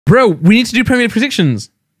Bro, we need to do Premier League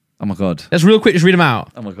predictions. Oh my god. Let's real quick just read them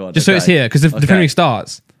out. Oh my god. Just so it's here, because the Premier League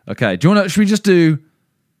starts. Okay. Do you want to? Should we just do?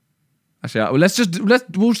 Actually,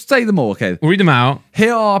 we'll say them all. Okay. We'll read them out.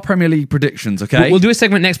 Here are our Premier League predictions. Okay. We'll do a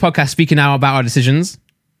segment next podcast speaking now about our decisions.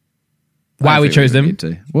 Why we chose them.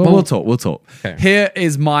 We'll talk. Okay. Here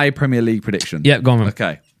is my Premier League prediction. Yeah, go on. Man.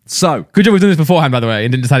 Okay. So Good job we've done this beforehand, by the way,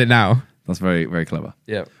 and didn't decide it now. that's very, very clever.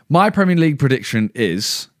 Yeah. My Premier League prediction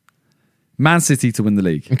is Man City to win the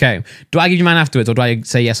league. Okay. Do I give you mine afterwards, or do I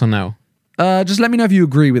say yes or no? Just let me know if you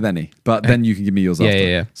agree with any, but then you can give me yours after.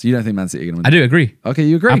 Yeah. So you don't think Man City are going to win? I do agree. Okay,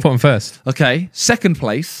 you agree. I put them first. Okay, second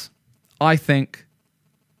place, I think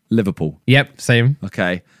Liverpool. Yep, same.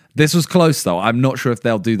 Okay, this was close though. I'm not sure if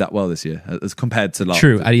they'll do that well this year as compared to last.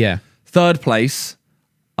 True. year. Yeah. Third place,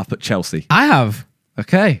 I put Chelsea. I have.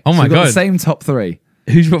 Okay. Oh my so we've got God. the same top three.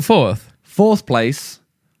 Who'd you put fourth? Fourth place,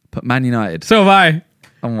 put Man United. So have I.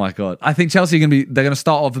 Oh my God. I think Chelsea are they're going to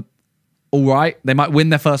start off all right. They might win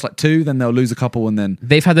their first like two, then they'll lose a couple and then.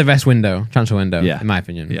 They've had the best transfer window, in my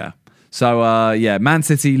opinion. Yeah. So, Man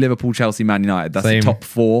City, Liverpool, Chelsea, Man United. That's Same. the top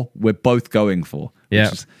four we're both going for. Yeah.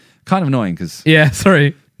 Which is kind of annoying because. Yeah,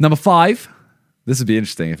 sorry. Number 5. This would be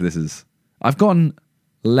interesting if this is. I've gone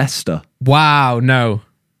Leicester. Wow, no.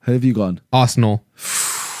 Who have you gone? Arsenal.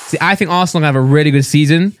 See, I think Arsenal have a really good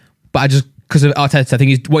season, but I just, because of Arteta, I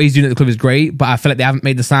think what he's doing at the club is great, but I feel like they haven't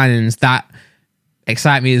made the signings that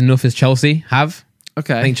excite me as enough as Chelsea have.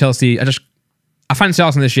 Okay. I think Chelsea, I fancy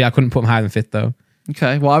Arsenal this year. I couldn't put them higher than 5th though.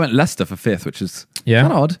 Okay. Well, I went Leicester for 5th, which is Yeah.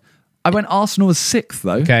 kind of odd. I went Arsenal as 6th,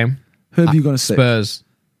 though. Okay. Who have you gone as 6th? Spurs.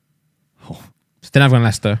 Then I've gone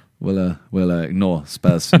Leicester. We'll ignore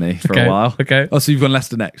Spurs for me for Okay, a while. okay. Oh, so you've gone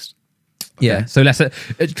Leicester next. Yeah. So Leicester,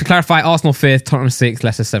 to clarify, Arsenal 5th, Tottenham 6th,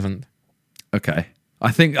 Leicester 7th. Okay.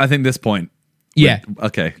 I think this point. Yeah.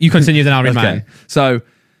 Okay. You continue, then I'll read mine. So,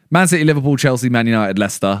 Man City, Liverpool, Chelsea, Man United,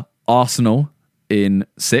 Leicester, Arsenal in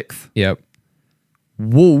 6th, Yep.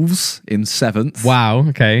 Wolves in 7th. Wow.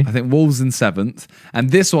 Okay. I think Wolves in 7th. And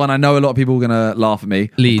this one, I know a lot of people are going to laugh at me.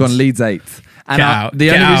 Leeds. I've gone Leeds 8th. And Get out. the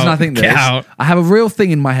Get only reason out. I think Get this, out. I have a real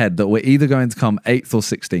thing in my head that we're either going to come 8th or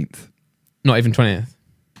 16th. Not even 20th.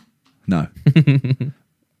 No.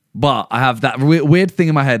 But I have that weird thing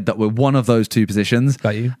in my head that we're one of those two positions.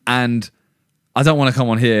 Got you. And I don't want to come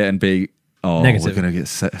on here and be, Negative. we're going to get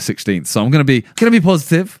 16th. So I'm going to be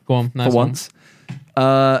positive Go on. Nice for one. once.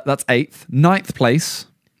 That's 8th. 9th place,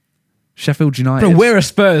 Sheffield United. Bro, we're a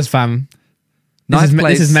Spurs fan. Ninth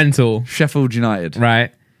place, This is mental. Sheffield United.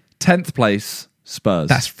 Right. 10th place, Spurs.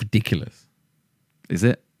 That's ridiculous. Is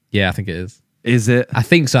it? Yeah, I think it is. Is it? I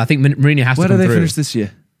think so. I think Mourinho has Where to do come they through. finish this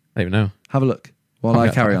year? I don't even know. Have a look while I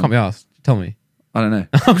carry on. Can't be asked. Tell me. I don't know.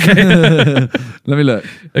 Okay. Let me look.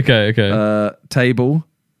 Okay. Table.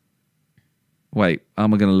 Wait, how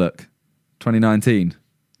am I going to look? 2019.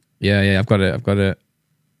 Yeah, I've got it.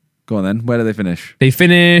 Go on then. Where do they finish? They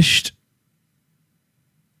finished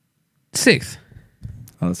 6th.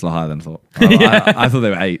 Oh, that's a lot higher than I thought. I thought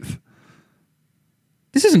they were 8th.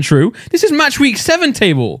 This isn't true. This is match week 7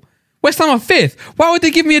 table. West Ham are 5th. Why would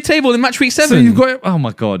they give me a table in match week 7? So you've got it. Oh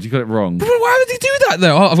my God, you got it wrong. Why would they do that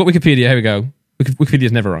though? Oh, I've got Wikipedia. Here we go.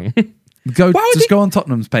 Wikipedia's never wrong. Go on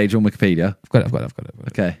Tottenham's page on Wikipedia. I've got it.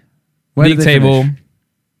 Okay. Where League did they table. finish?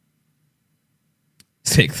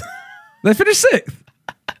 6th. They finished 6th.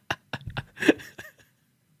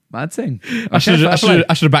 Mad thing. I should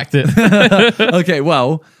have backed it. Okay,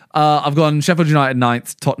 well, I've gone Sheffield United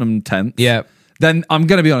 9th, Tottenham 10th. Yeah. Then I'm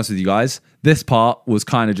going to be honest with you guys. This part was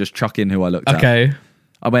kind of just chuck in who I looked at. Okay.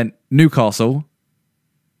 I went Newcastle,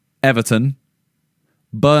 Everton,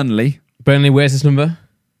 Burnley. Burnley, where's this number?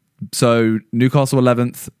 So Newcastle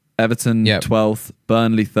 11th, Everton 12th,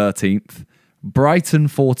 Burnley 13th, Brighton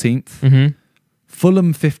 14th,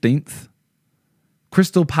 Fulham 15th,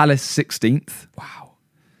 Crystal Palace 16th. Wow.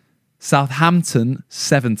 Southampton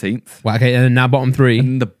 17th. Wow, okay, and then now bottom 3.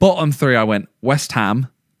 And the bottom 3 I went West Ham,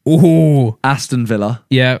 Ooh. Aston Villa,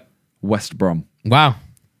 Yeah. West Brom. Wow.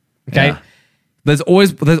 Okay. Yeah. There's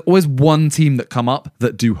always one team that come up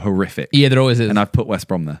that do horrific. Yeah, there always is. And I've put West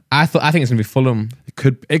Brom there. I think it's gonna be Fulham.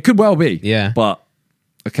 It could well be. Yeah. But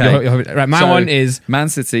okay. Right, my one is Man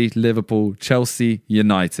City, Liverpool, Chelsea,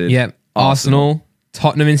 United. Arsenal,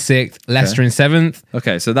 Tottenham in 6th, Leicester in 7th,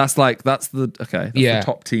 Okay, so that's the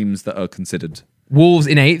top teams that are considered. Wolves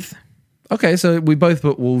in 8th, Okay, so we both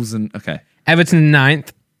put Wolves and Everton in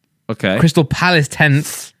 9th, Okay. Crystal Palace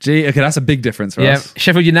 10th. Okay, that's a big difference for us.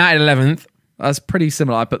 Sheffield United 11th. That's pretty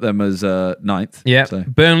similar. I put them as 9th. Yeah. So.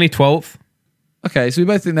 Burnley 12th. Okay, so we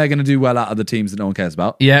both think they're going to do well out of the teams that no one cares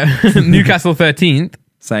about. Yeah. Newcastle 13th.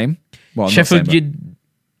 Same. Well, Sheffield. not same,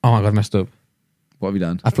 Oh my God, I messed up. What have you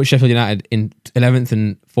done? I've put Sheffield United in 11th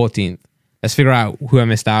and 14th. Let's figure out who I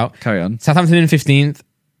missed out. Carry on. Southampton in 15th.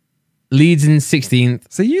 Leeds in 16th.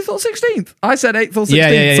 So you thought 16th? I said 8th or 16th,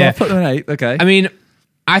 Yeah. so I put them in 8th. Okay. I mean,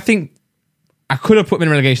 I think I could have put them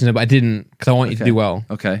in relegation there, but I didn't because I want you to do well.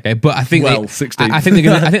 Okay. But I think 16th. I think they're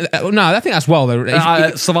gonna. I think that's well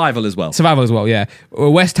though. Survival as well. Survival as well. Yeah.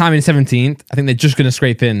 West Ham in 17th. I think they're just gonna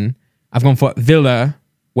scrape in. I've gone for Villa,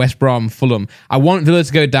 West Brom, Fulham. I want Villa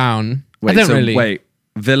to go down. I don't really. Wait,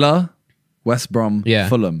 Villa, West Brom, Yeah.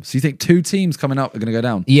 Fulham. So you think 2 teams coming up are going to go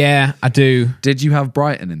down? Yeah, I do. Did you have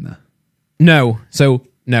Brighton in there? No. So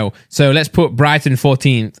let's put Brighton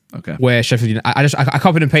 14th. Okay. Where Sheffield United. I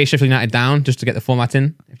copied and pasted Sheffield United down just to get the format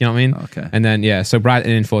in. If you know what I mean. Okay. And then so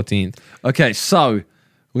Brighton in 14th. Okay, so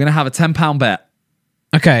we're going to have a £10 bet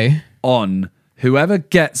Okay. on whoever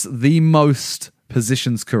gets the most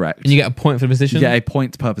positions correct. And you get a point for the position. You get a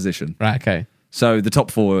point per position. Right. Okay. So the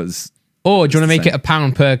top 4 is... Or do you want to make Same. it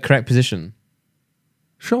 £1 per correct position?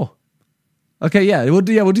 Sure. Okay, yeah, we'll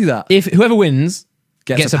do that. If whoever wins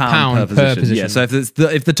gets a pound per position. Yeah, so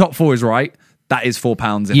if the top 4 is right, that is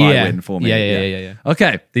 £4 if I win for me. Yeah.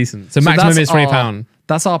 Okay. Decent. So maximum is £20.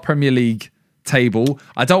 That's our Premier League table.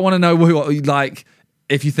 I don't want to know who, like,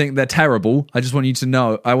 if you think they're terrible. I just want you to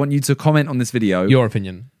know. I want you to comment on this video. Your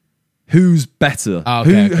opinion. Who's better? Oh,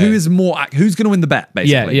 okay, Who okay. is more? Who's going to win the bet?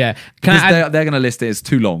 Basically, Yeah. Because they're going to list it as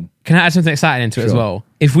too long. Can I add something exciting into it as Sure. well?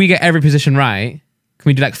 If we get every position right, can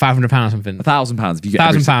we do like £500 or something? £1,000 if you get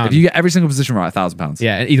 £1,000. if you get every single position right. £1,000.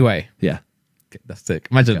 Yeah. Either way. Yeah. Okay, that's sick.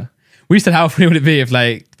 Imagine. We said how funny would it be if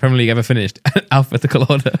like Premier League ever finished alphabetical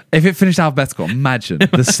order? If it finished alphabetical, imagine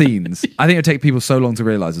the scenes. I think it would take people so long to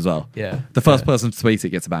realize as well. Yeah. The first person to tweet it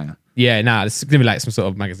gets a banger. Yeah. Nah. It's gonna be like some sort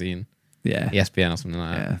of magazine, Yeah. ESPN or something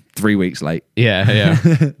like that. Yeah. 3 weeks late. Yeah.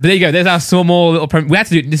 But there you go. There's our small little. We had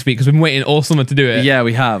to do it this week because we've been waiting all summer to do it. Yeah,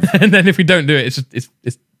 we have. And then if we don't do it,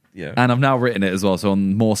 it's yeah. And I've now written it as well. So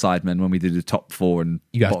on More Sidemen, when we do the top 4 and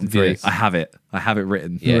You have bottom to do 3, this. I have it. I have it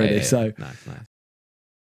written Yeah, already. yeah. So Nice.